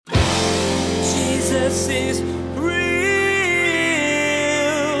Jesus is real.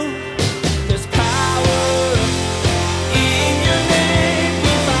 There's power in your name. We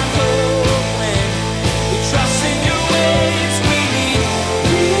find hope when we trust in your ways. We need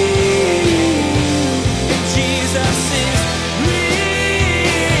you. And Jesus is real.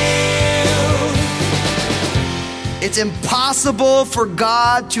 It's impossible for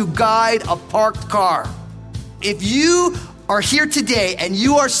God to guide a parked car. If you are here today and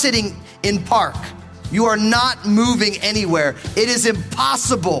you are sitting in park, you are not moving anywhere, it is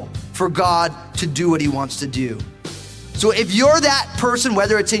impossible for God to do what he wants to do. So if you're that person,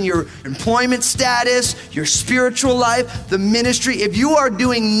 whether it's in your employment status, your spiritual life, the ministry, if you are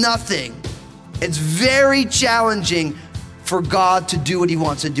doing nothing, it's very challenging for God to do what he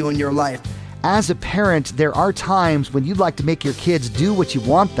wants to do in your life. As a parent, there are times when you'd like to make your kids do what you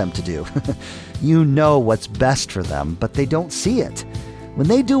want them to do. You know what's best for them, but they don't see it. When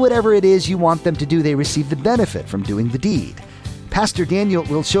they do whatever it is you want them to do, they receive the benefit from doing the deed. Pastor Daniel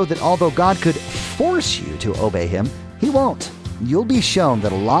will show that although God could force you to obey him, he won't. You'll be shown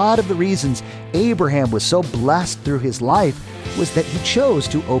that a lot of the reasons Abraham was so blessed through his life was that he chose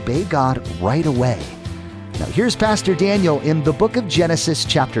to obey God right away. Now here's Pastor Daniel in the book of Genesis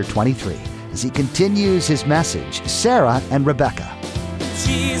chapter 23 as he continues his message, Sarah and Rebekah.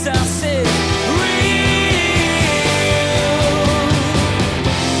 Jesus is real.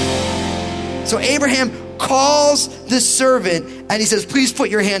 So Abraham calls this servant and he says, please put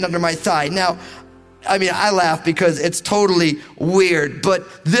your hand under my thigh. Now, I laugh because it's totally weird,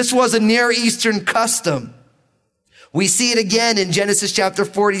 but this was a Near Eastern custom. We see it again in Genesis chapter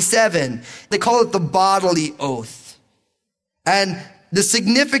 47. They call it the bodily oath. And the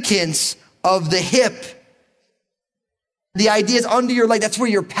significance of the hip, the idea is under your leg, that's where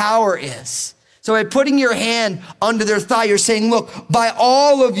your power is. So by putting your hand under their thigh, you're saying, look, by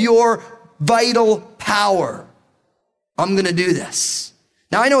all of your vital power, I'm going to do this.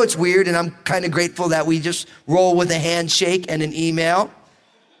 Now, I know it's weird, and I'm kind of grateful that we just roll with a handshake and an email.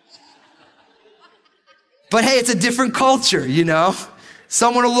 But hey, it's a different culture, you know?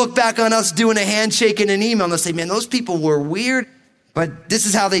 Someone will look back on us doing a handshake and an email, and they'll say, man, those people were weird. But this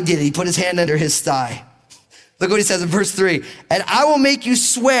is how they did it. He put his hand under his thigh. Look what he says in verse 3. And I will make you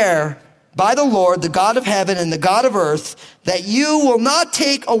swear by the Lord, the God of heaven and the God of earth, that you will not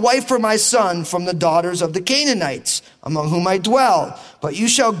take a wife for my son from the daughters of the Canaanites, among whom I dwell. But you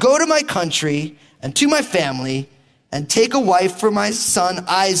shall go to my country and to my family and take a wife for my son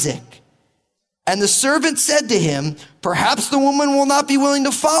Isaac. And the servant said to him, perhaps the woman will not be willing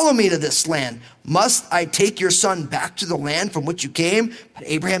to follow me to this land. Must I take your son back to the land from which you came? But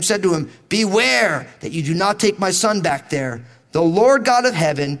Abraham said to him, beware that you do not take my son back there. The Lord God of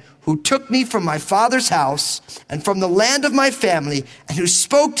heaven, who took me from my father's house and from the land of my family, and who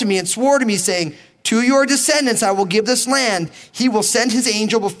spoke to me and swore to me, saying, to your descendants I will give this land. He will send his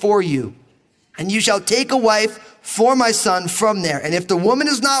angel before you, and you shall take a wife for my son from there. And if the woman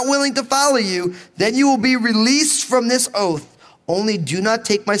is not willing to follow you, then you will be released from this oath. Only do not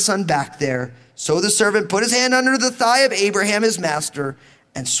take my son back there. So the servant put his hand under the thigh of Abraham, his master,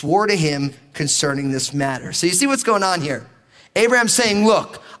 and swore to him concerning this matter. So you see what's going on here. Abraham's saying,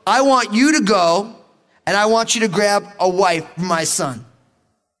 look, I want you to go and I want you to grab a wife for my son.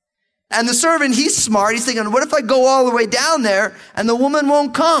 And the servant, he's smart. He's thinking, what if I go all the way down there and the woman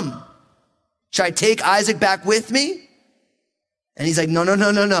won't come? Should I take Isaac back with me? And he's like,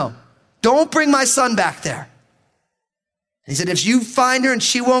 no. Don't bring my son back there. And he said, if you find her and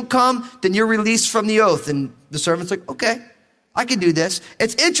she won't come, then you're released from the oath. And the servant's like, okay, I can do this.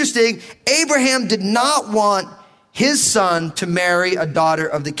 It's interesting. Abraham did not want his son to marry a daughter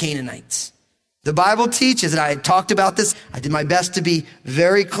of the Canaanites. The Bible teaches, and I talked about this, I did my best to be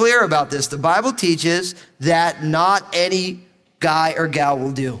very clear about this. The Bible teaches that not any guy or gal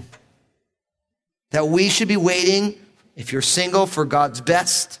will do. That we should be waiting, if you're single, for God's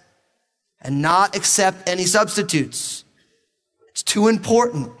best and not accept any substitutes. It's too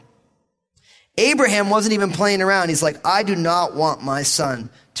important. Abraham wasn't even playing around. He's like, I do not want my son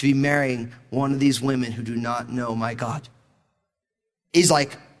to be marrying one of these women who do not know my God. He's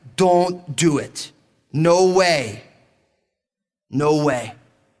like, don't do it. No way. No way.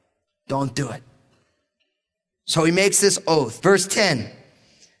 Don't do it. So he makes this oath. Verse 10.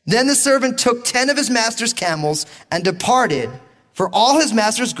 Then the servant took 10 of his master's camels and departed, for all his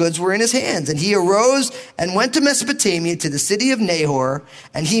master's goods were in his hands. And he arose and went to Mesopotamia, to the city of Nahor,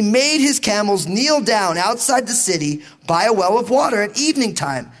 and he made his camels kneel down outside the city by a well of water at evening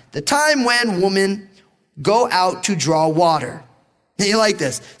time, the time when women go out to draw water. You like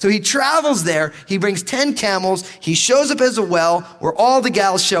this? So he travels there. He brings 10 camels. He shows up as a well where all the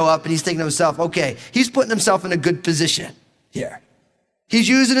gals show up, and he's thinking to himself, okay, he's putting himself in a good position here. He's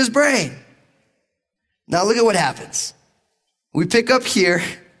using his brain. Now look at what happens. We pick up here.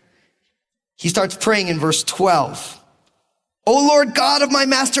 He starts praying in verse 12. O Lord God of my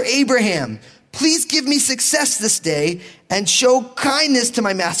master Abraham, please give me success this day and show kindness to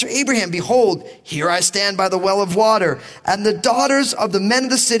my master Abraham. Behold, here I stand by the well of water, and the daughters of the men of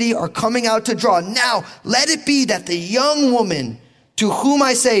the city are coming out to draw. Now let it be that the young woman to whom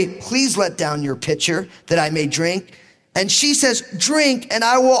I say, please let down your pitcher that I may drink, and she says, drink, and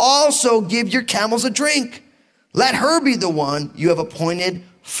I will also give your camels a drink. Let her be the one you have appointed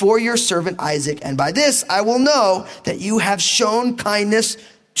for your servant Isaac, and by this I will know that you have shown kindness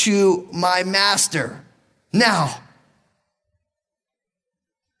to my master. Now,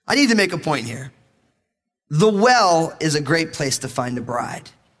 I need to make a point here. The well is a great place to find a bride.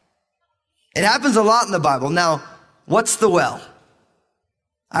 It happens a lot in the Bible. Now, what's the well?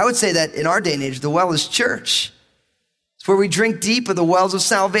 I would say that in our day and age, the well is church. It's where we drink deep of the wells of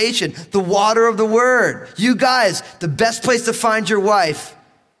salvation, the water of the word. You guys, the best place to find your wife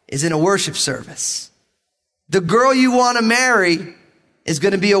is in a worship service. The girl you want to marry is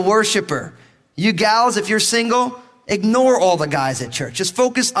going to be a worshiper. You gals, if you're single, ignore all the guys at church. Just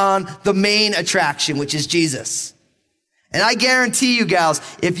focus on the main attraction, which is Jesus. And I guarantee you gals,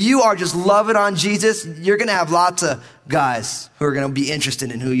 if you are just loving on Jesus, you're going to have lots of guys who are going to be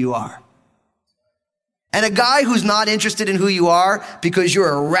interested in who you are. And a guy who's not interested in who you are because you're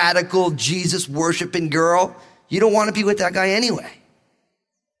a radical Jesus worshiping girl, you don't want to be with that guy anyway.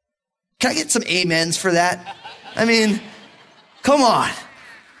 Can I get some amens for that? I mean, come on.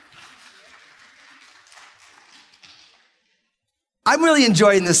 I'm really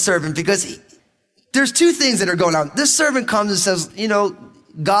enjoying this servant because there's two things that are going on. This servant comes and says, you know,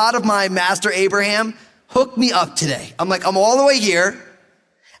 God of my master Abraham, hook me up today. I'm all the way here.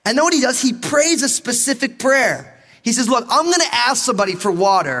 And then what he does, he prays a specific prayer. He says, look, I'm going to ask somebody for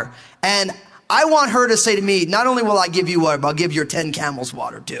water, and I want her to say to me, not only will I give you water, but I'll give your 10 camels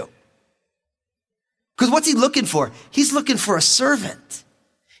water too. Because what's he looking for? He's looking for a servant.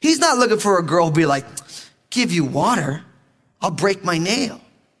 He's not looking for a girl who'll be like, give you water, I'll break my nail.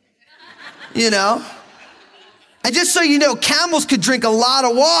 You know? And just so you know, camels could drink a lot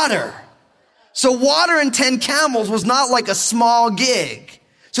of water. So water and 10 camels was not like a small gig.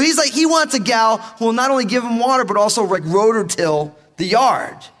 So he's like, he wants a gal who will not only give him water, but also like rotor-till the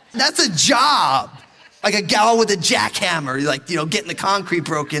yard. That's a job. Like a gal with a jackhammer, like, you know, getting the concrete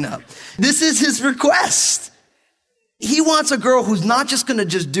broken up. This is his request. He wants a girl who's not just going to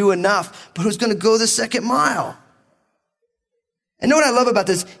just do enough, but who's going to go the second mile. And know what I love about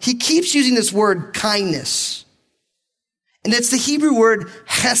this? He keeps using this word kindness. And it's the Hebrew word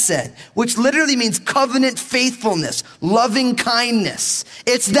chesed, which literally means covenant faithfulness, loving kindness.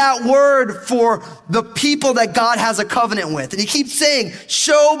 It's that word for the people that God has a covenant with. And he keeps saying,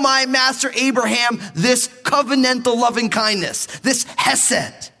 show my master Abraham this covenantal loving kindness, this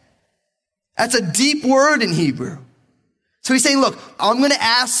chesed. That's a deep word in Hebrew. So he's saying, look, I'm going to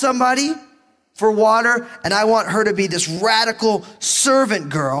ask somebody for water, and I want her to be this radical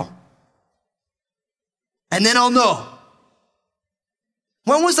servant girl. And then I'll know.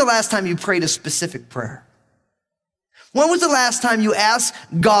 When was the last time you prayed a specific prayer? When was the last time you asked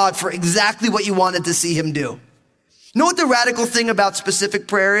God for exactly what you wanted to see him do? You know what the radical thing about specific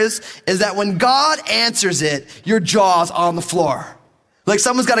prayer is? Is that when God answers it, your jaw's on the floor. Like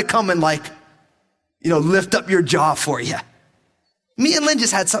someone's got to come and like, you know, lift up your jaw for you. Me and Lynn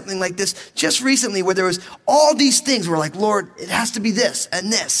just had something like this just recently where there was all these things where like, Lord, it has to be this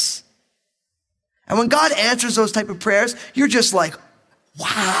and this. And when God answers those type of prayers, you're just like,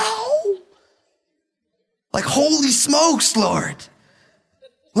 wow. Like, holy smokes, Lord.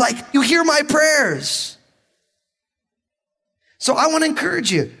 Like, you hear my prayers. So I want to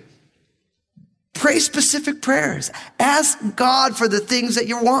encourage you. Pray specific prayers. Ask God for the things that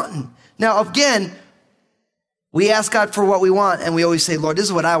you're wanting. Now, again, we ask God for what we want, and we always say, Lord, this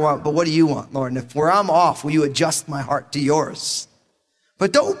is what I want, but what do you want, Lord? And if where I'm off, will you adjust my heart to yours?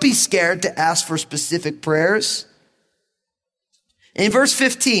 But don't be scared to ask for specific prayers. In verse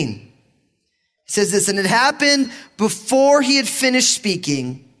 15, it says this, and it happened before he had finished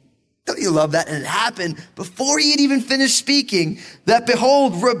speaking. Don't you love that? And it happened before he had even finished speaking that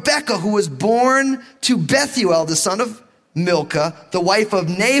behold, Rebekah, who was born to Bethuel, the son of Milcah, the wife of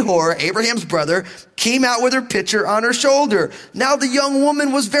Nahor, Abraham's brother, came out with her pitcher on her shoulder. Now the young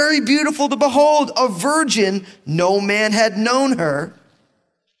woman was very beautiful to behold, a virgin, no man had known her.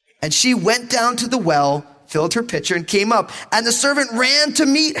 And she went down to the well, filled her pitcher, and came up. And the servant ran to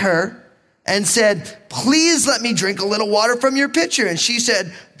meet her and said, please let me drink a little water from your pitcher. And she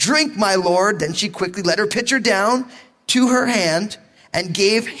said, drink, my lord. Then she quickly let her pitcher down to her hand and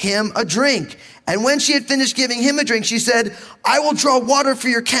gave him a drink. And when she had finished giving him a drink, she said, I will draw water for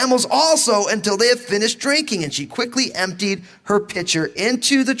your camels also until they have finished drinking. And she quickly emptied her pitcher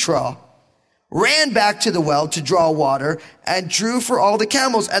into the trough, ran back to the well to draw water, and drew for all the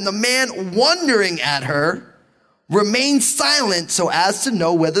camels. And the man, wondering at her, remained silent so as to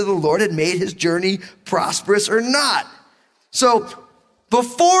know whether the Lord had made his journey prosperous or not. So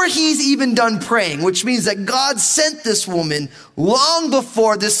before he's even done praying, which means that God sent this woman long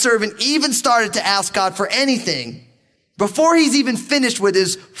before this servant even started to ask God for anything, before he's even finished with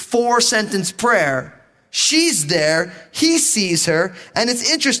his 4-sentence prayer, she's there, he sees her, and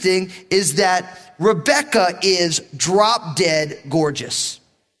it's interesting is that Rebekah is drop dead gorgeous.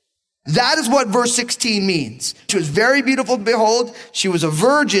 That is what verse 16 means. She was very beautiful to behold. She was a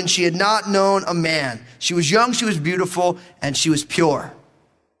virgin. She had not known a man. She was young, she was beautiful, and she was pure.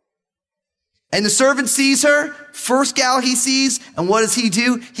 And the servant sees her, first gal he sees, and what does he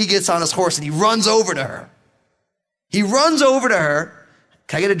do? He gets on his horse and he runs over to her. He runs over to her.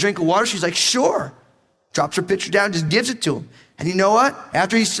 Can I get a drink of water? She's like, sure. Drops her pitcher down, just gives it to him. And you know what?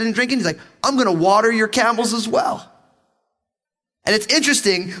 After he's sitting drinking, he's like, I'm going to water your camels as well. And it's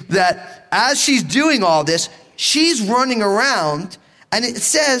interesting that as she's doing all this, she's running around, and it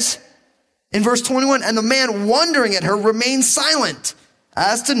says in verse 21, and the man wondering at her remained silent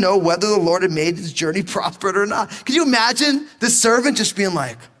as to know whether the Lord had made his journey prosperous or not. Can you imagine the servant just being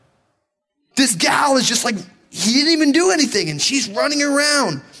like, this gal is just like, he didn't even do anything, and she's running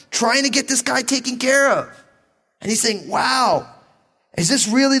around trying to get this guy taken care of. And he's saying, wow, is this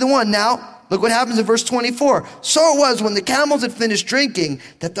really the one? Now, look what happens in verse 24. So it was when the camels had finished drinking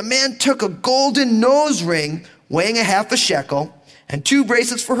that the man took a golden nose ring weighing a half a shekel and 2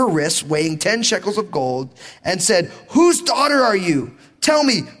 bracelets for her wrists weighing 10 shekels of gold and said, whose daughter are you? Tell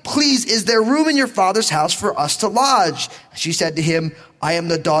me, please, is there room in your father's house for us to lodge? She said to him, I am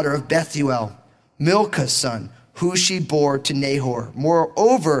the daughter of Bethuel, Milcah's son, who she bore to Nahor.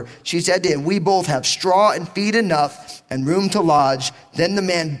 Moreover, she said to him, we both have straw and feed enough and room to lodge. Then the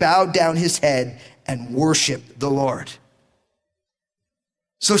man bowed down his head and worshiped the Lord.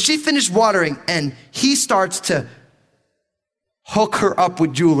 So she finished watering, and he starts to hook her up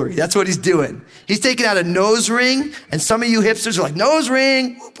with jewelry. That's what he's doing. He's taking out a nose ring, and some of you hipsters are like, nose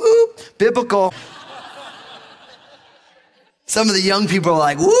ring, whoop, whoop, biblical. Some of the young people are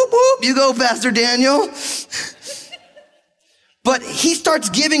like, whoop, whoop, you go, Pastor Daniel. But he starts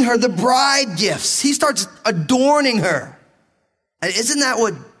giving her the bride gifts. He starts adorning her. And isn't that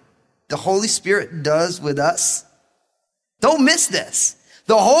what the Holy Spirit does with us? Don't miss this.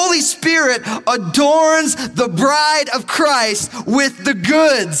 The Holy Spirit adorns the bride of Christ with the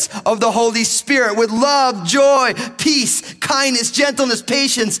goods of the Holy Spirit, with love, joy, peace, kindness, gentleness,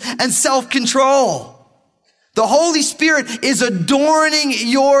 patience, and self-control. The Holy Spirit is adorning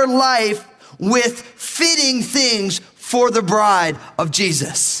your life with fitting things for the bride of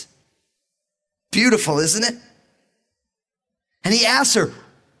Jesus. Beautiful, isn't it? And he asks her,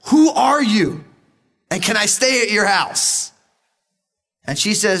 who are you? And can I stay at your house? And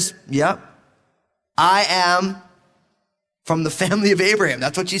she says, yep, I am from the family of Abraham.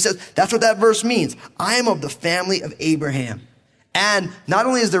 That's what she says. That's what that verse means. I am of the family of Abraham. And not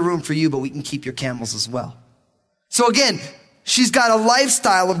only is there room for you, but we can keep your camels as well. So again, she's got a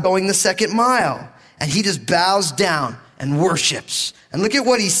lifestyle of going the second mile. And he just bows down and worships. And look at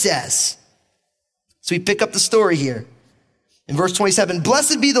what he says. So we pick up the story here. In verse 27,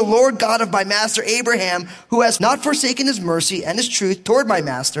 blessed be the Lord God of my master Abraham, who has not forsaken his mercy and his truth toward my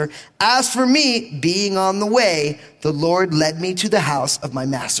master. As for me, being on the way, the Lord led me to the house of my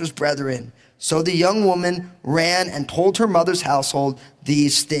master's brethren. So the young woman ran and told her mother's household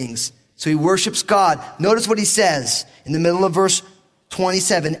these things. So he worships God. Notice what he says in the middle of verse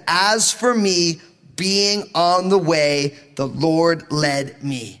 27. As for me, being on the way, the Lord led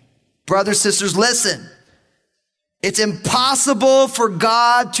me. Brothers, sisters, listen. It's impossible for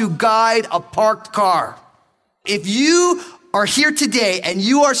God to guide a parked car. If you are here today and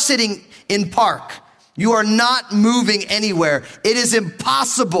you are sitting in park, you are not moving anywhere. It is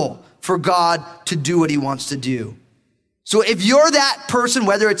impossible for God to do what he wants to do. So if you're that person,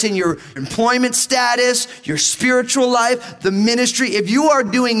 whether it's in your employment status, your spiritual life, the ministry, if you are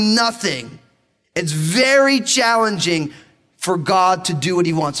doing nothing, it's very challenging for God to do what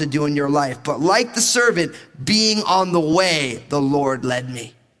he wants to do in your life. But like the servant, being on the way, the Lord led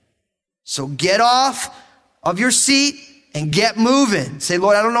me. So get off of your seat and get moving. Say,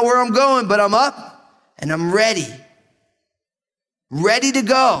 Lord, I don't know where I'm going, but I'm up and I'm ready to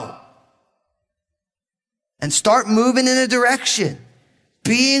go and start moving in a direction.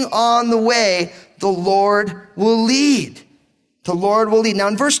 Being on the way, the Lord will lead. The Lord will lead. Now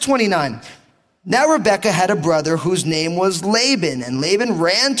in verse 29, now Rebekah had a brother whose name was Laban, and Laban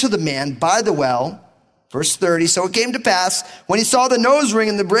ran to the man by the well. Verse 30, so it came to pass when he saw the nose ring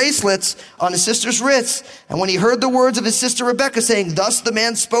and the bracelets on his sister's wrists, and when he heard the words of his sister Rebekah saying, thus the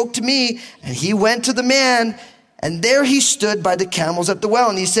man spoke to me, and he went to the man, and there he stood by the camels at the well,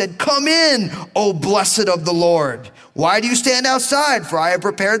 and he said, come in, O blessed of the Lord. Why do you stand outside? For I have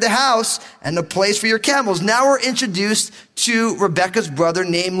prepared the house and the place for your camels. Now we're introduced to Rebekah's brother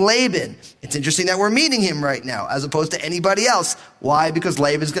named Laban. It's interesting that we're meeting him right now as opposed to anybody else. Why? Because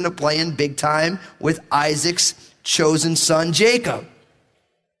Laban's going to play in big time with Isaac's chosen son, Jacob.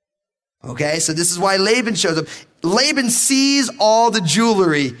 Okay, so this is why Laban shows up. Laban sees all the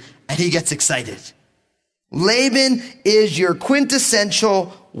jewelry and he gets excited. Laban is your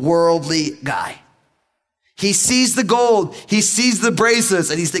quintessential worldly guy. He sees the gold, he sees the bracelets,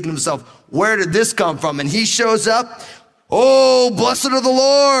 and he's thinking to himself, where did this come from? And he shows up, oh, blessed of the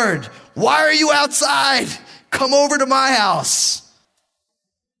Lord, why are you outside? Come over to my house.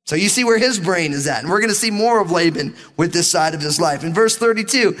 So you see where his brain is at. And we're going to see more of Laban with this side of his life. In verse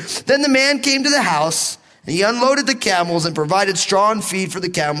 32, then the man came to the house, and he unloaded the camels and provided straw and feed for the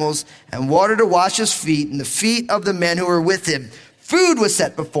camels and water to wash his feet and the feet of the men who were with him. Food was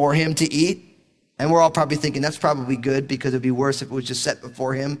set before him to eat. And we're all probably thinking that's probably good because it'd be worse if it was just set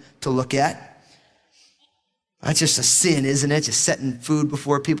before him to look at. That's just a sin, isn't it? Just setting food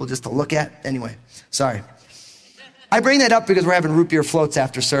before people just to look at. Anyway, sorry. I bring that up because we're having root beer floats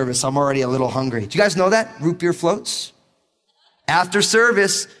after service. I'm already a little hungry. Do you guys know that? Root beer floats? After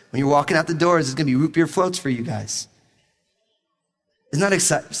service, when you're walking out the doors, there's going to be root beer floats for you guys. Isn't that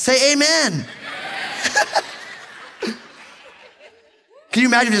exciting? Say amen. Can you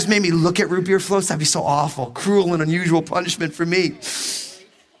imagine if it just made me look at root beer floats? That'd be so awful. Cruel and unusual punishment for me.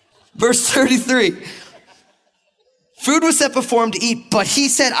 Verse 33. Food was set before him to eat, but he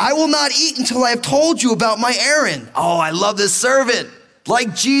said, I will not eat until I have told you about my errand. Oh, I love this servant.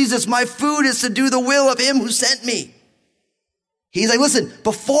 Like Jesus, my food is to do the will of him who sent me. He's like, listen,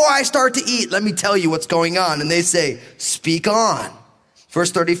 before I start to eat, let me tell you what's going on. And they say, speak on. Verse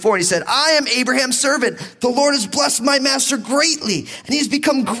 34, and he said, I am Abraham's servant. The Lord has blessed my master greatly, and he has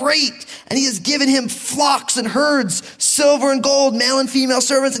become great, and he has given him flocks and herds, silver and gold, male and female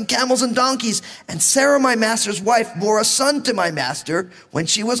servants, and camels and donkeys. And Sarah, my master's wife, bore a son to my master when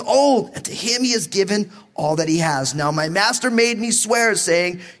she was old, and to him he has given all that he has. Now my master made me swear,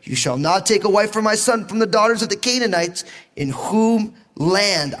 saying, you shall not take a wife for my son from the daughters of the Canaanites, in whom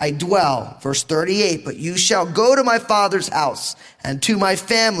land I dwell. Verse 38, but you shall go to my father's house and to my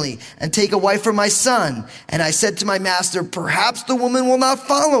family and take a wife for my son. And I said to my master, perhaps the woman will not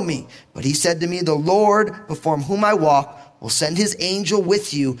follow me. But he said to me, the Lord before whom I walk will send his angel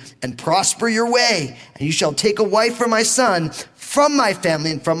with you and prosper your way. And you shall take a wife for my son from my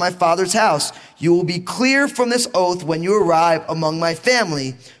family and from my father's house. You will be clear from this oath when you arrive among my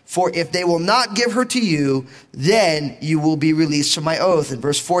family. For if they will not give her to you, then you will be released from my oath. In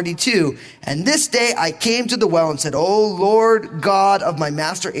verse 42, and this day I came to the well and said, O Lord God of my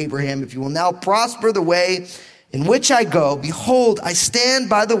master Abraham, if you will now prosper the way in which I go, behold, I stand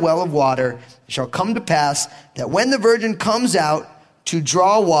by the well of water. It shall come to pass that when the virgin comes out to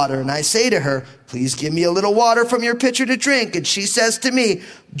draw water, and I say to her, please give me a little water from your pitcher to drink. And she says to me,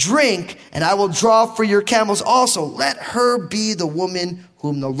 drink, and I will draw for your camels also. Let her be the woman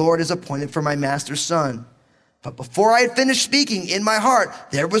whom the Lord has appointed for my master's son. But before I had finished speaking in my heart,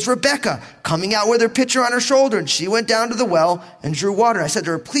 there was Rebekah coming out with her pitcher on her shoulder, and she went down to the well and drew water. I said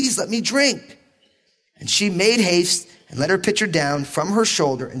to her, please let me drink. And she made haste and let her pitcher down from her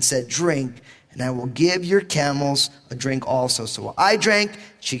shoulder and said, drink, and I will give your camels a drink also. So I drank,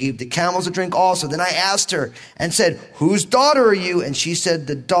 she gave the camels a drink also. Then I asked her and said, whose daughter are you? And she said,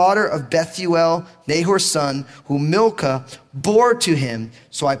 the daughter of Bethuel, Nahor's son, whom Milcah bore to him.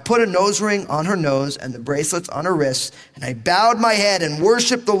 So I put a nose ring on her nose and the bracelets on her wrists. And I bowed my head and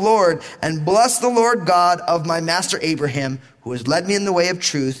worshiped the Lord and blessed the Lord God of my master Abraham, who has led me in the way of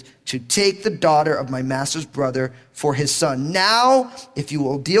truth, to take the daughter of my master's brother for his son. Now, if you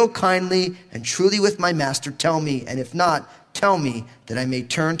will deal kindly and truly with my master, tell me, and if not, tell me, that I may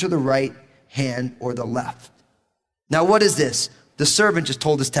turn to the right hand or the left. Now, what is this? The servant just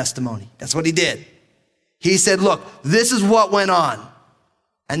told his testimony. That's what he did. He said, look, this is what went on.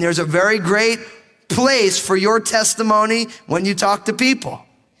 And there's a very great place for your testimony when you talk to people.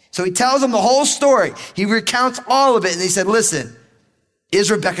 So he tells them the whole story. He recounts all of it. And he said, listen, is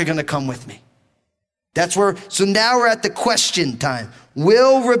Rebekah going to come with me? So now we're at the question time.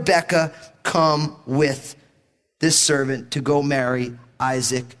 Will Rebekah come with this servant to go marry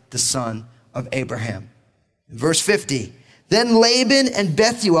Isaac, the son of Abraham? Verse 50. Then Laban and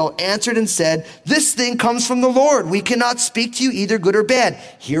Bethuel answered and said, this thing comes from the Lord. We cannot speak to you either good or bad.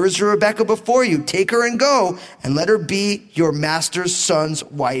 Here is Rebekah before you. Take her and go, and let her be your master's son's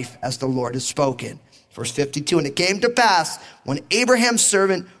wife, as the Lord has spoken. Verse 52, and it came to pass when Abraham's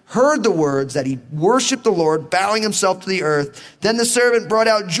servant heard the words that he worshiped the Lord, bowing himself to the earth. Then the servant brought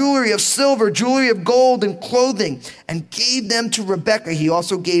out jewelry of silver, jewelry of gold, and clothing, and gave them to Rebekah. He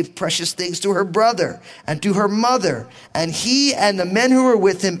also gave precious things to her brother and to her mother. And he and the men who were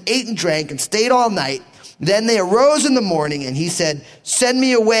with him ate and drank and stayed all night. Then they arose in the morning, and he said, send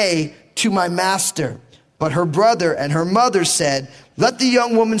me away to my master. But her brother and her mother said, let the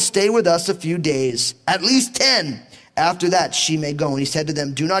young woman stay with us a few days, at least 10. After that, she may go. And he said to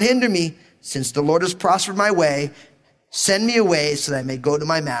them, do not hinder me, since the Lord has prospered my way. Send me away so that I may go to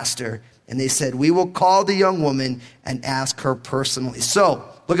my master. And they said, we will call the young woman and ask her personally. So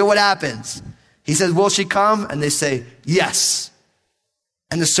look at what happens. He says, will she come? And they say, yes.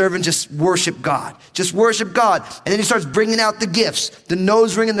 And the servant just worship God. Just worship God. And then he starts bringing out the gifts, the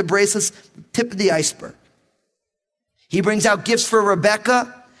nose ring and the bracelets, tip of the iceberg. He brings out gifts for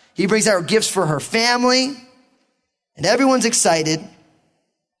Rebekah. He brings out gifts for her family. And everyone's excited.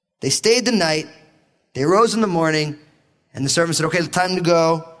 They stayed the night. They rose in the morning. And the servant said, okay, it's time to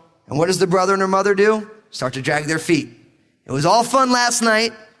go. And what does the brother and her mother do? Start to drag their feet. It was all fun last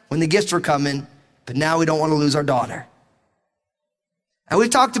night when the gifts were coming. But now we don't want to lose our daughter. And we've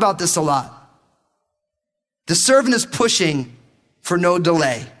talked about this a lot. The servant is pushing for no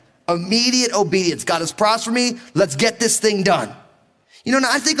delay. Immediate obedience. God has prospered me. Let's get this thing done. You know, and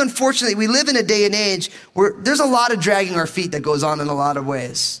I think unfortunately we live in a day and age where there's a lot of dragging our feet that goes on in a lot of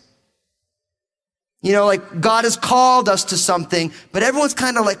ways. You know, like God has called us to something, but everyone's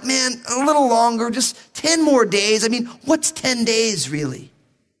kind of like, man, a little longer, just 10 more days. I mean, what's 10 days really?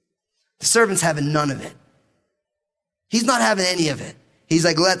 The servant's having none of it. He's not having any of it. He's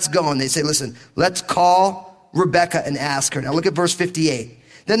like, let's go. And they say, listen, let's call Rebekah and ask her. Now look at verse 58.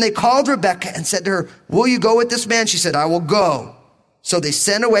 Then they called Rebekah and said to her, will you go with this man? She said, I will go. So they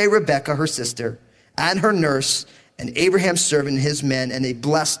sent away Rebekah, her sister, and her nurse, and Abraham's servant and his men, and they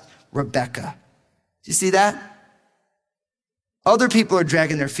blessed Rebekah. Do you see that? Other people are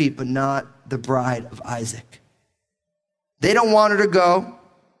dragging their feet, but not the bride of Isaac. They don't want her to go,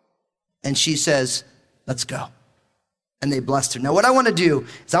 and she says, let's go. And they blessed her. Now what I want to do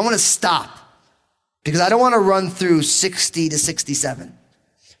is I want to stop, because I don't want to run through 60 to 67.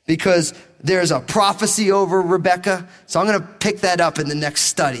 Because there's a prophecy over Rebekah. So I'm going to pick that up in the next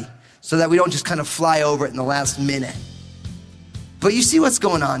study so that we don't just kind of fly over it in the last minute. But you see what's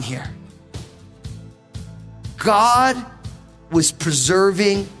going on here. God was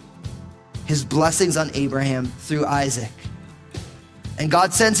preserving his blessings on Abraham through Isaac. And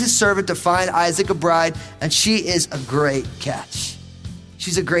God sends his servant to find Isaac a bride, and she is a great catch.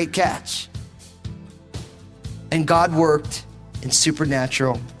 She's a great catch. And God worked in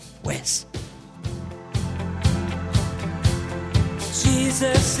supernatural ways.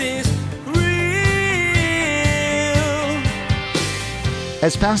 Jesus is real.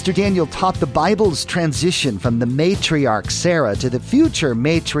 As Pastor Daniel taught the Bible's transition from the matriarch Sarah to the future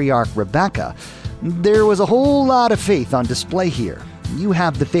matriarch Rebekah, there was a whole lot of faith on display here. You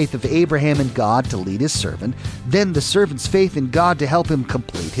have the faith of Abraham in God to lead his servant, then the servant's faith in God to help him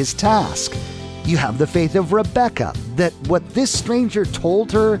complete his task. You have the faith of Rebekah, that what this stranger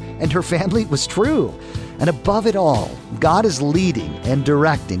told her and her family was true. And above it all, God is leading and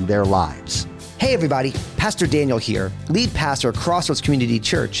directing their lives. Hey everybody, Pastor Daniel here, lead pastor at Crossroads Community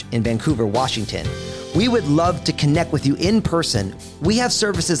Church in Vancouver, Washington. We would love to connect with you in person. We have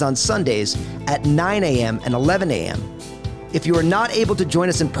services on Sundays at 9 a.m. and 11 a.m. If you are not able to join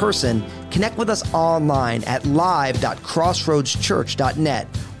us in person, connect with us online at live.crossroadschurch.net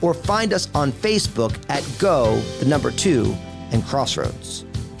or find us on Facebook at Go2 and Crossroads.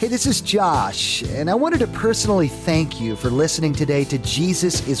 Hey, this is Josh, and I wanted to personally thank you for listening today to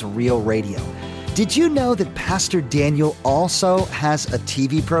Jesus is Real Radio. Did you know that Pastor Daniel also has a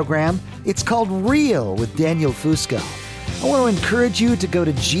TV program? It's called Real with Daniel Fusco. I want to encourage you to go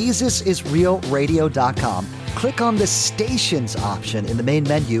to JesusIsRealRadio.com, click on the Stations option in the main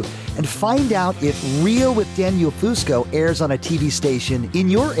menu, and find out if Real with Daniel Fusco airs on a TV station in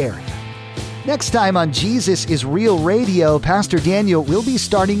your area. Next time on Jesus is Real Radio, Pastor Daniel will be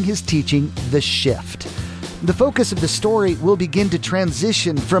starting his teaching, The Shift. The focus of the story will begin to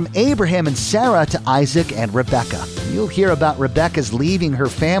transition from Abraham and Sarah to Isaac and Rebekah. You'll hear about Rebekah's leaving her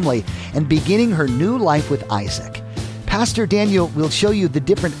family and beginning her new life with Isaac. Pastor Daniel will show you the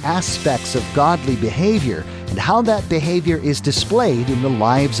different aspects of godly behavior and how that behavior is displayed in the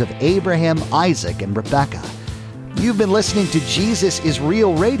lives of Abraham, Isaac, and Rebekah. You've been listening to Jesus is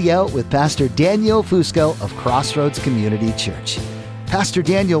Real Radio with Pastor Daniel Fusco of Crossroads Community Church. Pastor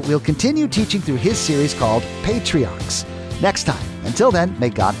Daniel will continue teaching through his series called Patriarchs next time. Until then, may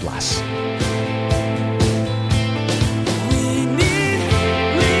God bless.